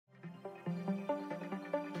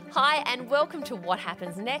Hi and welcome to What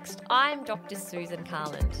Happens Next. I'm Dr. Susan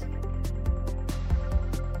Carland.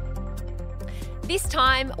 This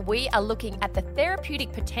time we are looking at the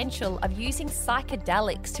therapeutic potential of using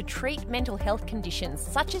psychedelics to treat mental health conditions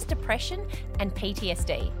such as depression and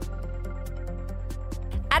PTSD.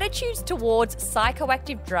 Attitudes towards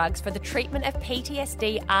psychoactive drugs for the treatment of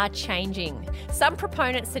PTSD are changing. Some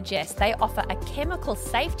proponents suggest they offer a chemical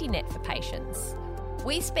safety net for patients.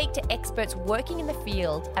 We speak to experts working in the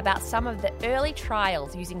field about some of the early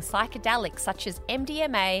trials using psychedelics such as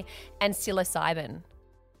MDMA and psilocybin.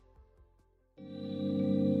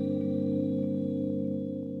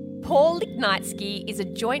 Paul Lipnitsky is a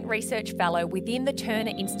Joint Research Fellow within the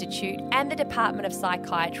Turner Institute and the Department of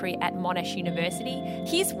Psychiatry at Monash University.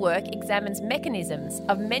 His work examines mechanisms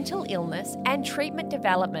of mental illness and treatment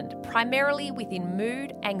development, primarily within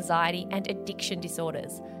mood, anxiety and addiction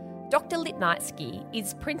disorders. Dr. Lipnitsky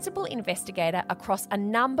is principal investigator across a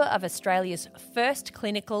number of Australia's first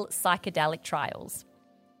clinical psychedelic trials.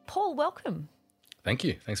 Paul, welcome. Thank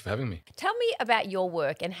you. Thanks for having me. Tell me about your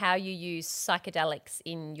work and how you use psychedelics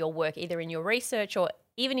in your work, either in your research or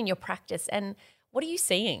even in your practice, and what are you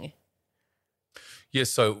seeing? Yes,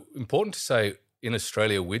 so important to say, in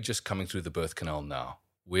Australia, we're just coming through the birth canal now.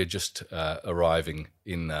 We're just arriving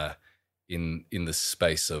in the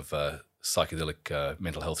space of psychedelic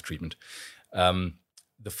mental health treatment.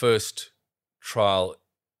 The first trial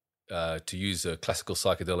to use a classical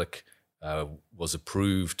psychedelic was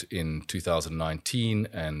approved in 2019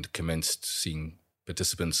 and commenced seeing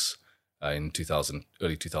participants in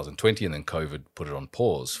early 2020, and then COVID put it on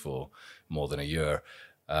pause for more than a year.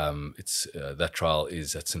 That trial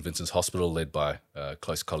is at St Vincent's Hospital, led by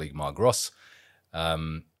close colleague Marg Ross.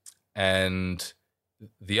 And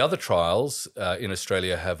the other trials in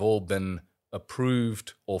Australia have all been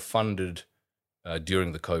approved or funded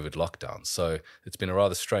during the COVID lockdown. So it's been a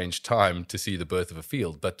rather strange time to see the birth of a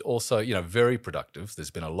field, but also, very productive. There's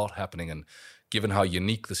been a lot happening, and given how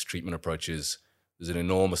unique this treatment approach is, there's an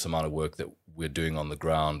enormous amount of work that we're doing on the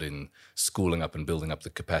ground in schooling up and building up the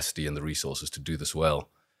capacity and the resources to do this well.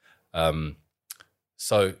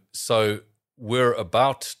 So we're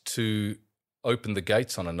about to open the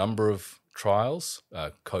gates on a number of trials,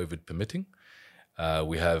 COVID permitting.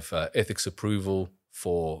 We have ethics approval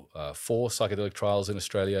for 4 psychedelic trials in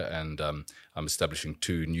Australia, and I'm establishing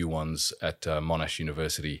 2 new ones at Monash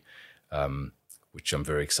University, which I'm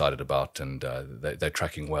very excited about, and they're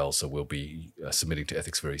tracking well, so we'll be submitting to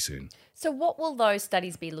ethics very soon. So what will those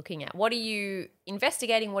studies be looking at? What are you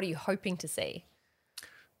investigating? What are you hoping to see?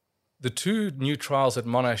 The 2 new trials at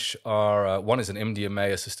Monash are, one is an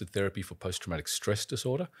MDMA-assisted therapy for post-traumatic stress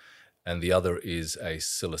disorder, and the other is a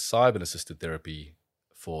psilocybin-assisted therapy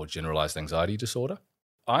for generalized anxiety disorder.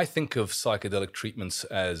 I think of psychedelic treatments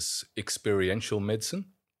as experiential medicine.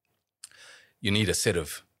 You need a set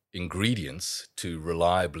of ingredients to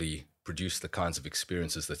reliably produce the kinds of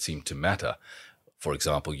experiences that seem to matter. For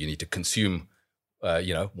example, you need to consume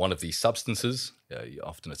one of these substances.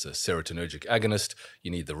 Often it's a serotonergic agonist. You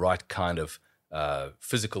need the right kind of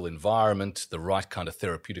physical environment, the right kind of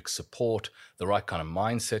therapeutic support, the right kind of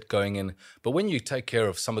mindset going in. But when you take care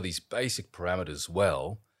of some of these basic parameters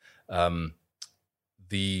well,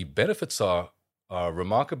 the benefits are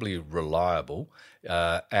remarkably reliable,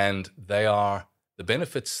 and they are the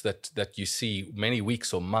benefits that you see many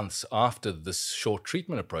weeks or months after this short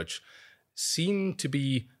treatment approach seem to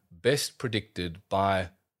be best predicted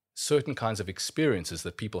by certain kinds of experiences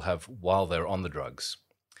that people have while they're on the drugs.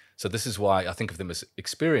 So this is why I think of them as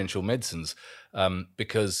experiential medicines,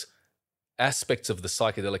 because aspects of the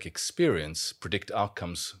psychedelic experience predict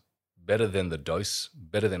outcomes better than the dose,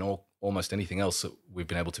 better than almost anything else that we've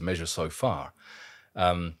been able to measure so far.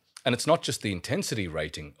 And it's not just the intensity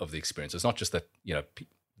rating of the experience. It's not just that,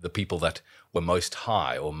 the people that were most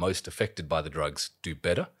high or most affected by the drugs do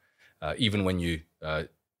better. Even when you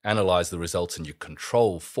analyze the results and you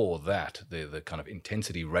control for that, the kind of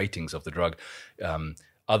intensity ratings of the drug,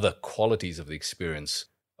 other qualities of the experience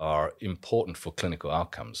are important for clinical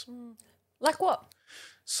outcomes. Like what?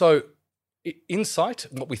 So insight,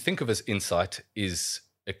 what we think of as insight, is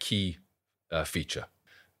a key feature.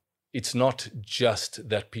 It's not just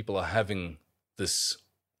that people are having this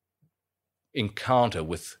encounter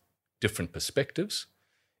with different perspectives.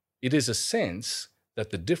 It is a sense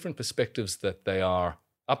that the different perspectives that they are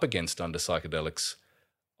up against under psychedelics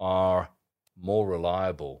are more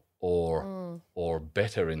reliable or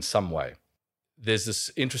better in some way. There's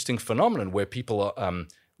this interesting phenomenon where people are,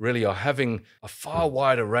 really are having a far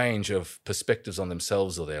wider range of perspectives on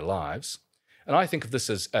themselves or their lives. And I think of this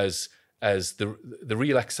as as the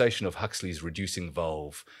relaxation of Huxley's reducing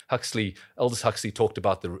valve. Aldous Huxley talked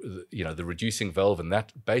about the reducing valve, and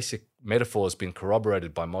that basic metaphor has been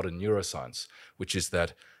corroborated by modern neuroscience, which is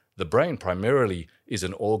that the brain primarily is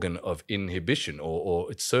an organ of inhibition,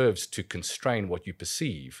 or it serves to constrain what you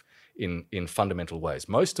perceive in fundamental ways.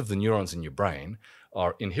 Most of the neurons in your brain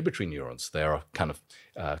are inhibitory neurons. They are kind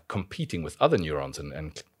of competing with other neurons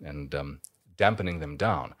and dampening them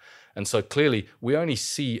down. And so clearly we only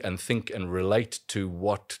see and think and relate to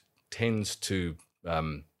what tends to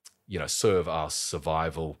serve our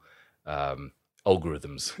survival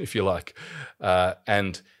algorithms, if you like.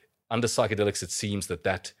 And under psychedelics, it seems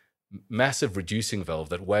that massive reducing valve,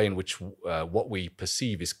 that way in which what we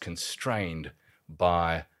perceive is constrained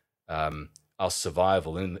by our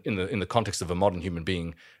survival in the context of a modern human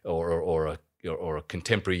being or a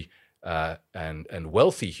contemporary and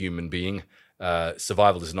wealthy human being.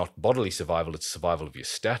 Survival is not bodily survival; it's survival of your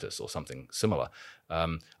status or something similar.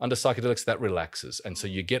 Under psychedelics, that relaxes, and so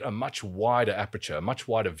you get a much wider aperture, a much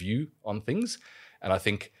wider view on things. And I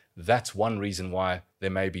think that's one reason why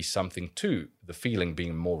there may be something to the feeling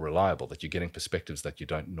being more reliable, that you're getting perspectives that you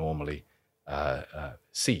don't normally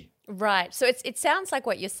see. Right. So it sounds like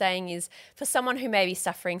what you're saying is, for someone who may be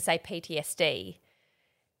suffering, say, PTSD,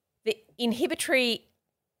 the inhibitory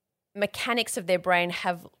mechanics of their brain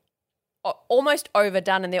have almost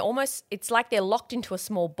overdone, and it's like they're locked into a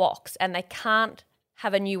small box and they can't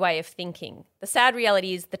have a new way of thinking. The sad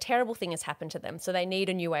reality is the terrible thing has happened to them, so they need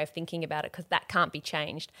a new way of thinking about it because that can't be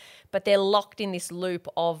changed. But they're locked in this loop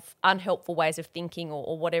of unhelpful ways of thinking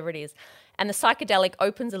or whatever it is. And the psychedelic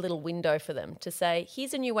opens a little window for them to say,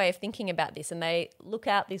 here's a new way of thinking about this. And they look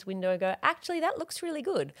out this window and go, actually, that looks really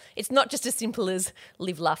good. It's not just as simple as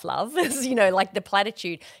live, laugh, love, as, like the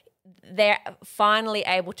platitude. They're finally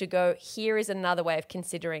able to go, here is another way of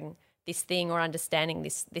considering this thing or understanding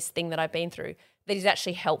this thing that I've been through that is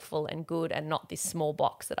actually helpful and good and not this small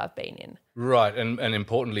box that I've been in. Right. And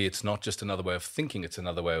importantly, it's not just another way of thinking, it's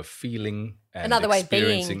another way of feeling and another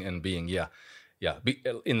experiencing way and being. Yeah. Yeah.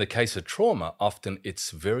 In the case of trauma, often it's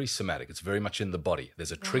very somatic. It's very much in the body.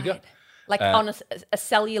 There's a trigger. Right. Like on a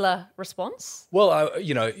cellular response? Well,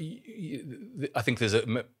 I think there's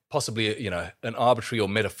possibly an arbitrary or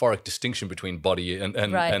metaphoric distinction between body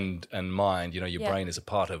and mind. Your brain is a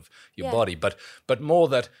part of your body, but more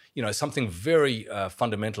that something very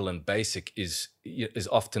fundamental and basic is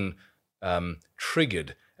often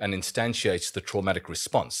triggered and instantiates the traumatic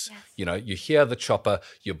response. Yes. You hear the chopper,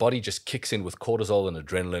 your body just kicks in with cortisol and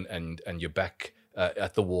adrenaline, and you're back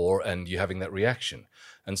at the war, and you're having that reaction.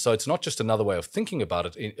 And so it's not just another way of thinking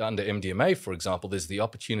about it. Under MDMA, for example, there's the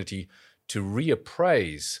opportunity to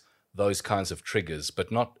reappraise those kinds of triggers,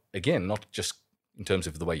 but not just in terms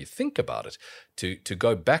of the way you think about it, to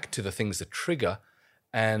go back to the things that trigger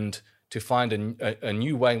and to find a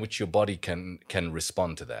new way in which your body can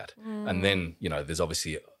respond to that. And then, there's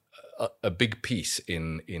obviously a big piece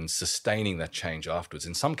in sustaining that change afterwards.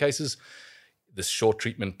 In some cases, this short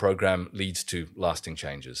treatment program leads to lasting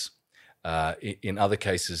changes. In other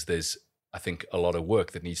cases, there's, I think, a lot of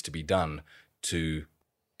work that needs to be done to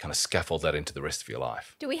kind of scaffold that into the rest of your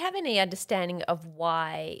life. Do we have any understanding of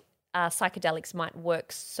why psychedelics might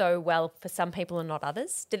work so well for some people and not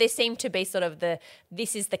others? Do there seem to be sort of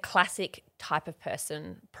this is the classic type of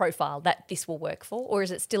person profile that this will work for, or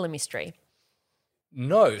is it still a mystery?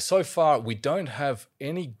 No, so far we don't have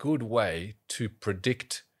any good way to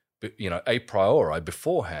predict, a priori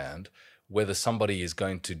beforehand, whether somebody is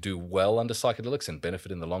going to do well under psychedelics and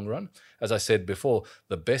benefit in the long run. As I said before,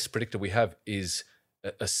 the best predictor we have is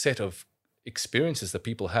a set of experiences that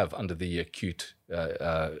people have under the acute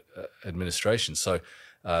administration. So,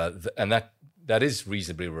 and that is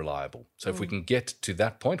reasonably reliable. So if we can get to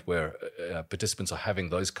that point where participants are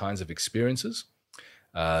having those kinds of experiences,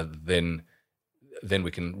 then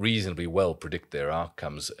we can reasonably well predict their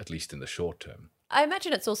outcomes, at least in the short term. I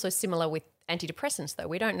imagine it's also similar with antidepressants, though.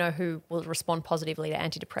 We don't know who will respond positively to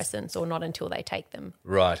antidepressants or not until they take them.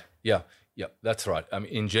 Right. Yeah, that's right. I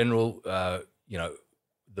mean, in general,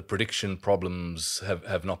 the prediction problems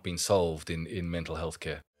have not been solved in mental health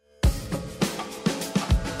care.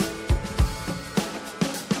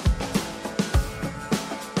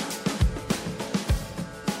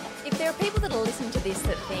 If there are people that are listening to this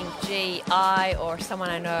that think, gee, I or someone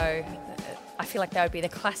I know, I feel like they would be the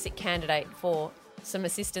classic candidate for some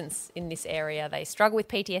assistance in this area. They struggle with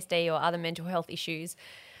PTSD or other mental health issues.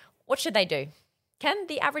 What should they do? Can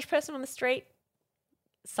the average person on the street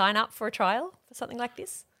sign up for a trial for something like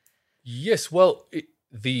this? Yes. Well,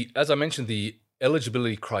 as I mentioned, the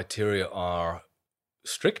eligibility criteria are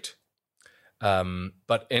strict,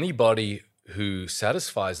 but anybody who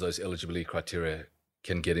satisfies those eligibility criteria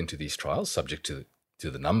can get into these trials, subject to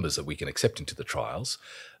the numbers that we can accept into the trials.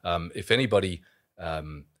 If anybody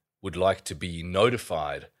would like to be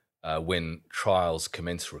notified when trials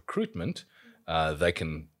commence recruitment, they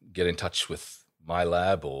can get in touch with my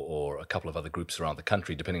lab or a couple of other groups around the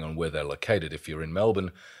country, depending on where they're located. If you're in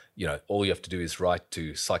Melbourne, all you have to do is write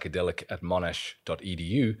to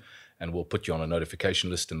psychedelic@monash.edu, and we'll put you on a notification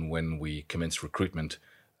list. And when we commence recruitment,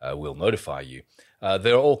 we'll notify you.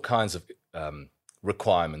 There are all kinds of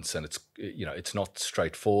requirements, and it's not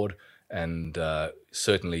straightforward. And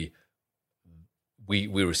certainly, we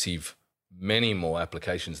receive many more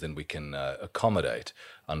applications than we can accommodate,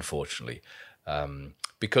 unfortunately,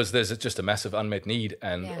 because there's just a massive unmet need,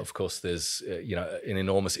 and of course there's an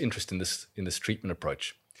enormous interest in this treatment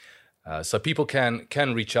approach. So people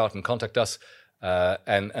can reach out and contact us,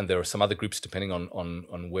 and there are some other groups depending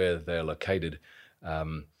on where they're located.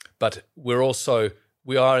 But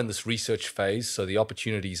we are in this research phase, so the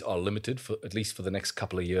opportunities are limited for at least for the next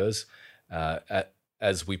couple of years,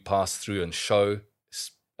 as we pass through and show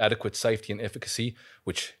adequate safety and efficacy,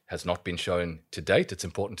 which has not been shown to date. It's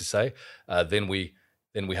important to say. Then we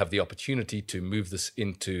have the opportunity to move this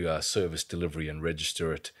into service delivery and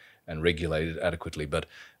register it and regulate it adequately. But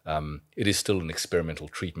it is still an experimental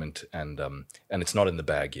treatment, and it's not in the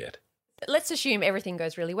bag yet. Let's assume everything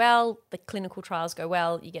goes really well, the clinical trials go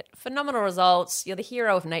well, you get phenomenal results, you're the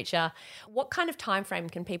hero of nature. What kind of time frame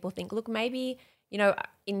can people think, look, maybe,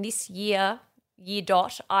 in this year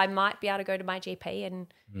dot, I might be able to go to my GP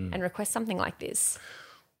and request something like this?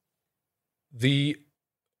 The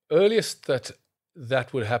earliest that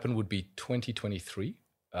would happen would be 2023.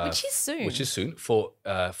 Which is soon. For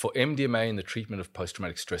MDMA in the treatment of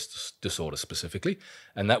post-traumatic stress disorder specifically.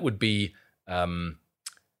 And that would be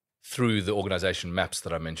through the organization MAPS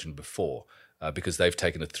that I mentioned before, because they've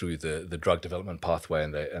taken it through the drug development pathway,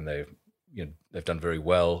 and they've done very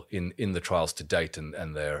well in the trials to date,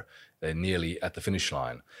 and they're nearly at the finish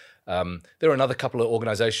line. There are another couple of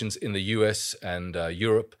organizations in the US and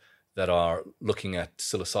Europe that are looking at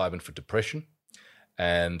psilocybin for depression,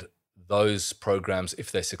 and those programs,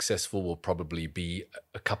 if they're successful, will probably be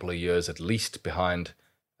a couple of years at least behind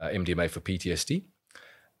MDMA for PTSD.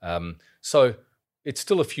 So it's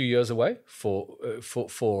still a few years away for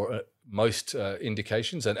most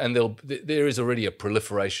indications, and there is already a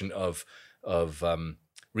proliferation of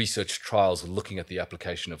research trials looking at the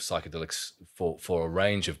application of psychedelics for a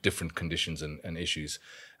range of different conditions and issues,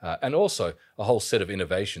 and also a whole set of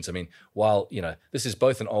innovations. I mean, while this is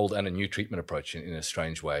both an old and a new treatment approach in a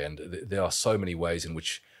strange way, and there are so many ways in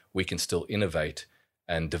which we can still innovate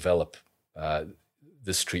and develop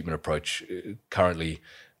this treatment approach. Currently,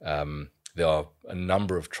 there are a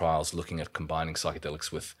number of trials looking at combining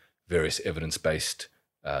psychedelics with various evidence-based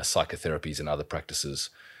psychotherapies and other practices.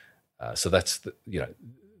 So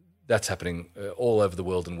that's happening all over the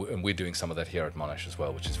world, and we're doing some of that here at Monash as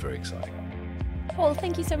well, which is very exciting. Paul,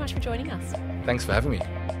 thank you so much for joining us. Thanks for having me.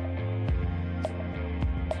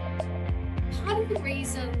 Part of the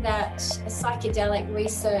reason that psychedelic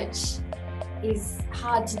research is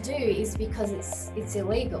hard to do is because it's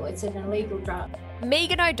illegal. It's an illegal drug.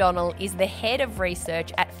 Megan O'Donnell is the head of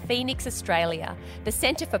research at Phoenix Australia, the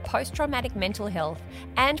Centre for Post-Traumatic Mental Health,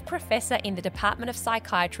 and professor in the Department of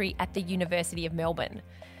Psychiatry at the University of Melbourne.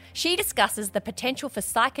 She discusses the potential for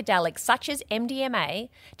psychedelics such as MDMA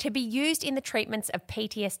to be used in the treatments of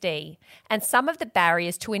PTSD and some of the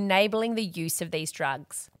barriers to enabling the use of these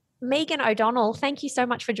drugs. Megan O'Donnell, thank you so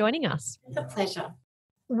much for joining us. It's a pleasure.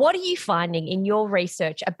 What are you finding in your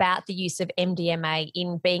research about the use of MDMA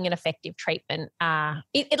in being an effective treatment, at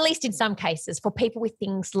least in some cases, for people with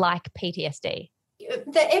things like PTSD?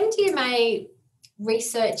 The MDMA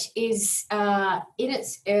research is in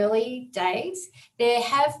its early days. There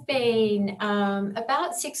have been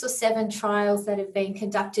about 6 or 7 trials that have been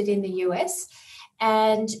conducted in the US,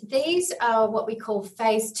 and these are what we call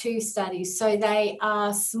phase 2 studies. So they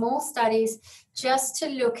are small studies just to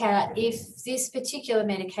look at if this particular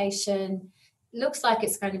medication looks like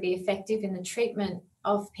it's going to be effective in the treatment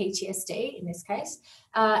of PTSD in this case,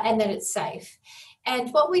 and that it's safe.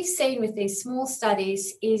 And what we've seen with these small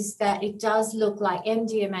studies is that it does look like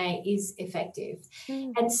MDMA is effective.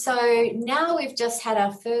 And so now we've just had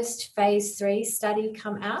our first phase 3 study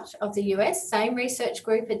come out of the US. Same research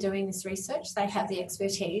group are doing this research. They have the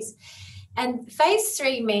expertise. And phase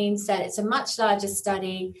 3 means that it's a much larger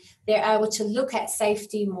study. They're able to look at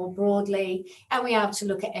safety more broadly, and we're able to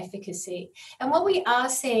look at efficacy. And what we are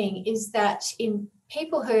seeing is that in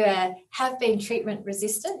people who have been treatment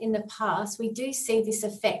resistant in the past, we do see this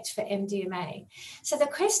effect for MDMA. So the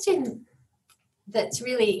question that's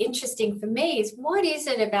really interesting for me is, what is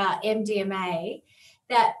it about MDMA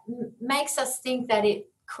that makes us think that it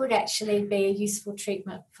could actually be a useful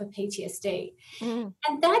treatment for PTSD? And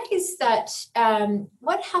that is that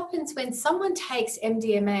what happens when someone takes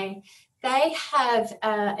MDMA, they have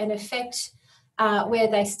an effect where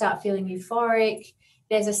they start feeling euphoric.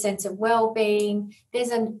 There's a sense of well-being.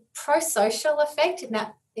 There's a pro-social effect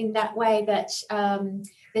in that way that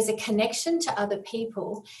there's a connection to other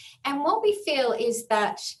people. And what we feel is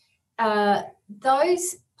that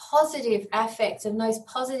those positive affects and those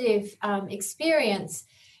positive experience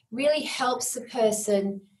really helps the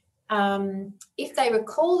person, if they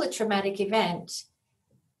recall the traumatic event,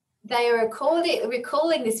 they are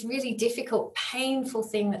recalling this really difficult, painful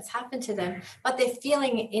thing that's happened to them, but they're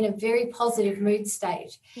feeling in a very positive mood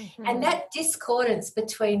state. And that discordance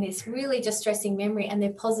between this really distressing memory and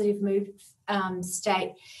their positive mood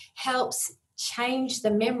state helps change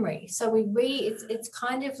the memory. So it's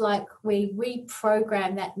kind of like we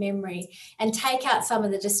reprogram that memory and take out some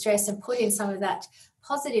of the distress and put in some of that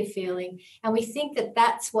positive feeling. And we think that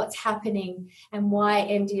that's what's happening and why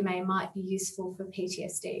MDMA might be useful for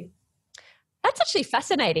PTSD. That's actually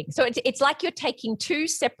fascinating. So it's like you're taking two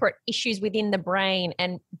separate issues within the brain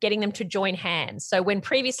and getting them to join hands. So when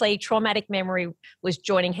previously traumatic memory was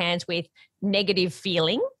joining hands with negative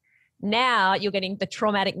feeling, now you're getting the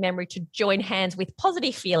traumatic memory to join hands with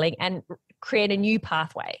positive feeling and create a new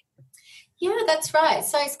pathway. Yeah, that's right.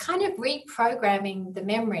 So it's kind of reprogramming the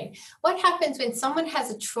memory. What happens when someone has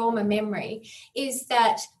a trauma memory is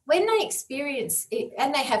that when they experience it,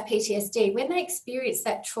 and they have PTSD, when they experience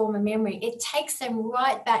that trauma memory, it takes them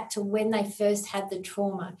right back to when they first had the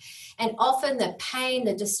trauma. And often the pain,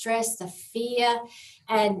 the distress, the fear,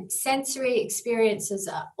 and sensory experiences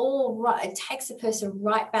are all right. It takes a person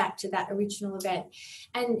right back to that original event.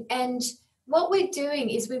 And what we're doing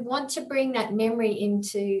is we want to bring that memory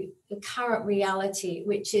into the current reality,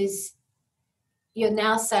 which is you're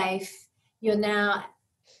now safe, you're now,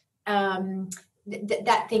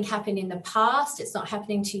 that thing happened in the past, it's not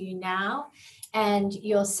happening to you now, and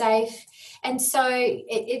you're safe. And so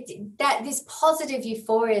this positive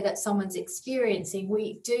euphoria that someone's experiencing,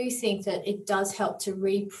 we do think that it does help to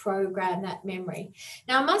reprogram that memory.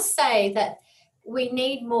 Now, I must say that we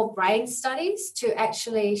need more brain studies to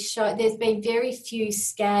actually show. There's been very few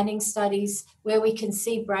scanning studies where we can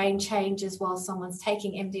see brain changes while someone's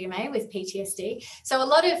taking MDMA with PTSD. So a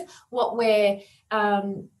lot of what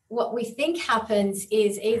we think happens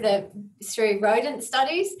is either through rodent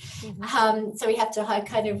studies. So we have to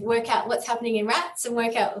kind of work out what's happening in rats and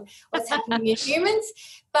work out what's happening in humans.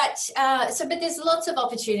 But there's lots of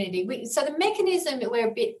opportunity. So the mechanism that we're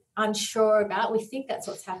a bit unsure about, we think that's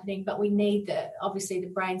what's happening, but we need obviously the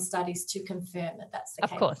brain studies to confirm that that's the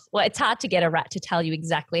case. Of course. Well, it's hard to get a rat to tell you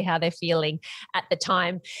exactly how they're feeling at the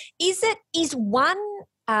time. Is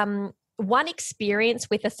one experience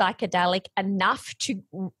with a psychedelic enough to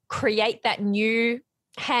create that new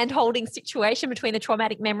hand-holding situation between the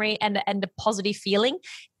traumatic memory and the positive feeling?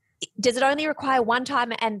 Does it only require one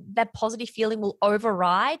time and that positive feeling will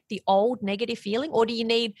override the old negative feeling, or do you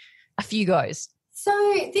need a few goes? So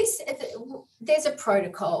there's a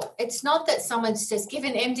protocol. It's not that someone's just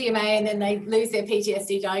given MDMA and then they lose their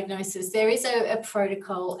PTSD diagnosis. There is a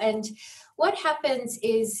protocol. And what happens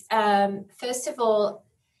is, first of all,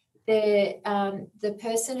 the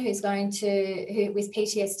person who's with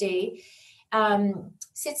PTSD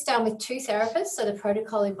sits down with two therapists. So the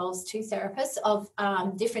protocol involves two therapists of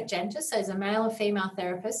different genders. So there's a male and female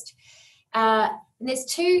therapist. And there's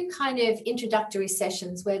two kind of introductory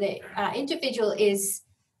sessions where the individual is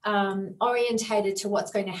orientated to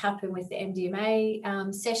what's going to happen with the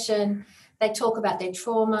MDMA session. They talk about their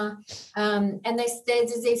trauma, and there's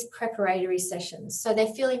these preparatory sessions. So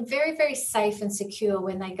they're feeling very, very safe and secure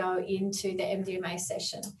when they go into the MDMA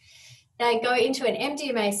session. They go into an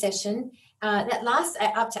MDMA session that lasts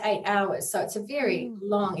up to 8 hours. So it's a very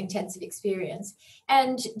long, intensive experience.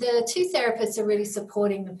 And the two therapists are really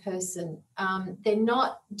supporting the person. They're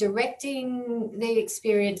not directing the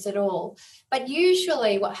experience at all. But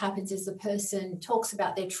usually what happens is the person talks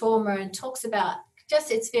about their trauma and talks about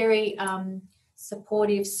it's very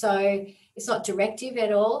supportive. So it's not directive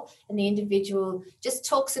at all. And the individual just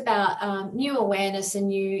talks about new awareness and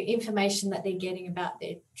new information that they're getting about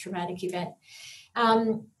their traumatic event.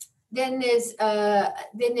 Then there's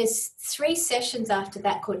 3 sessions after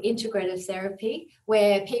that called integrative therapy,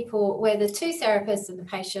 where the two therapists and the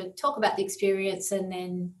patient talk about the experience and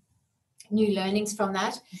then new learnings from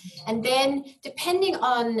that. And then depending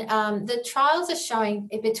on the trials are showing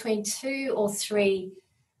between 2 or 3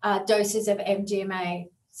 doses of MDMA.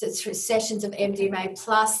 sessions of MDMA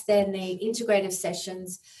plus then the integrative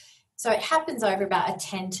sessions. So it happens over about a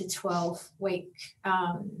 10 to 12 week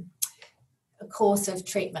course of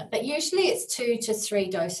treatment, but usually it's 2 to 3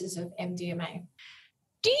 doses of MDMA.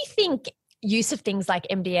 Do you think use of things like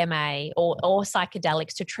MDMA or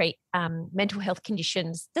psychedelics to treat mental health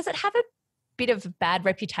conditions, does it have a bit of a bad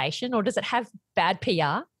reputation or does it have bad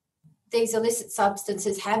PR? These illicit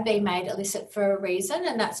substances have been made illicit for a reason,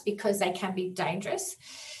 and that's because they can be dangerous.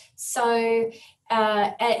 So,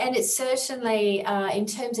 and it's certainly, in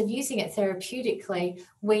terms of using it therapeutically,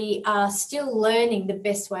 we are still learning the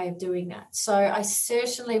best way of doing that. So I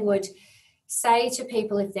certainly would say to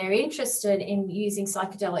people, if they're interested in using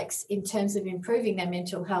psychedelics in terms of improving their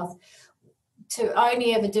mental health, to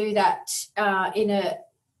only ever do that in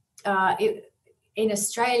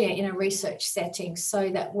Australia in a research setting, so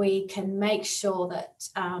that we can make sure that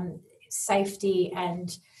safety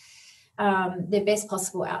and their best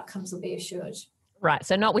possible outcomes will be assured. Right,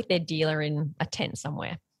 so not with their dealer in a tent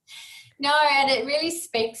somewhere. No, and it really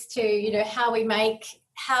speaks to,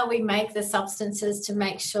 how we make the substances to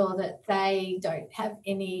make sure that they don't have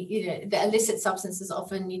any, the illicit substances,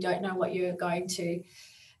 often you don't know what you're going to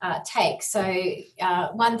take. So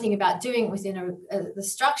one thing about doing it within the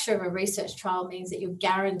structure of a research trial means that you're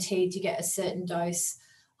guaranteed to get a certain dose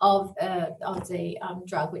of the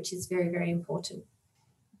drug, which is very, very important.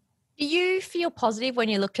 Do you feel positive when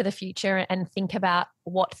you look to the future and think about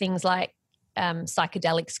what things like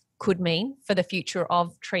psychedelics could mean for the future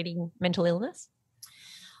of treating mental illness?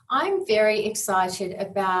 I'm very excited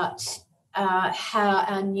about how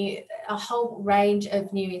a whole range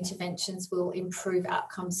of new interventions will improve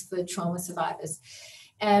outcomes for trauma survivors.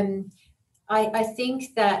 I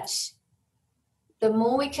think that the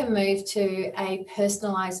more we can move to a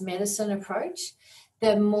personalised medicine approach,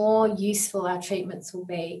 the more useful our treatments will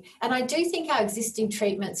be. And I do think our existing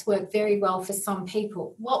treatments work very well for some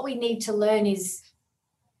people. What we need to learn is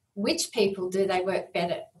which people do they work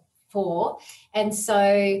better for. And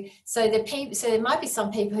so there might be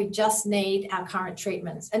some people who just need our current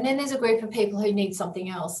treatments. And then there's a group of people who need something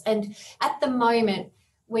else. And at the moment,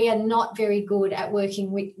 we are not very good at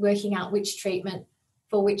working out which treatment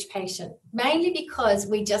for which patient, mainly because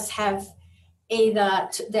we just have either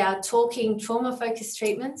they are talking trauma-focused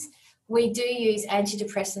treatments. We do use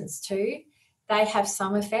antidepressants too. They have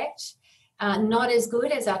some effect, not as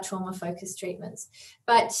good as our trauma-focused treatments.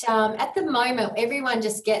 But at the moment, everyone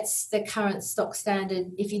just gets the current stock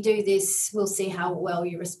standard. If you do this, we'll see how well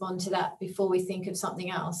you respond to that before we think of something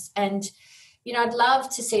else. And I'd love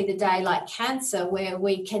to see the day like cancer where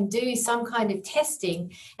we can do some kind of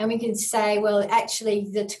testing and we can say, well,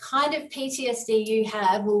 actually the kind of PTSD you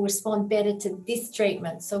have will respond better to this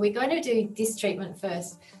treatment. So we're going to do this treatment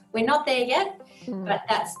first. We're not there yet, but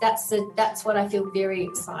that's what I feel very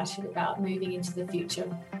excited about moving into the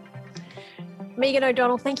future. Megan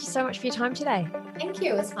O'Donnell, thank you so much for your time today. Thank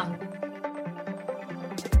you. It was fun.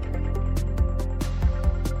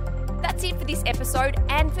 That's it for this episode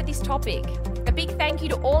and for this topic. A big thank you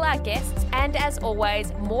to all our guests, and as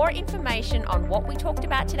always, more information on what we talked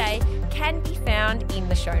about today can be found in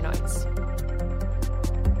the show notes.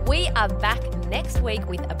 We are back next week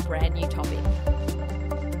with a brand new topic.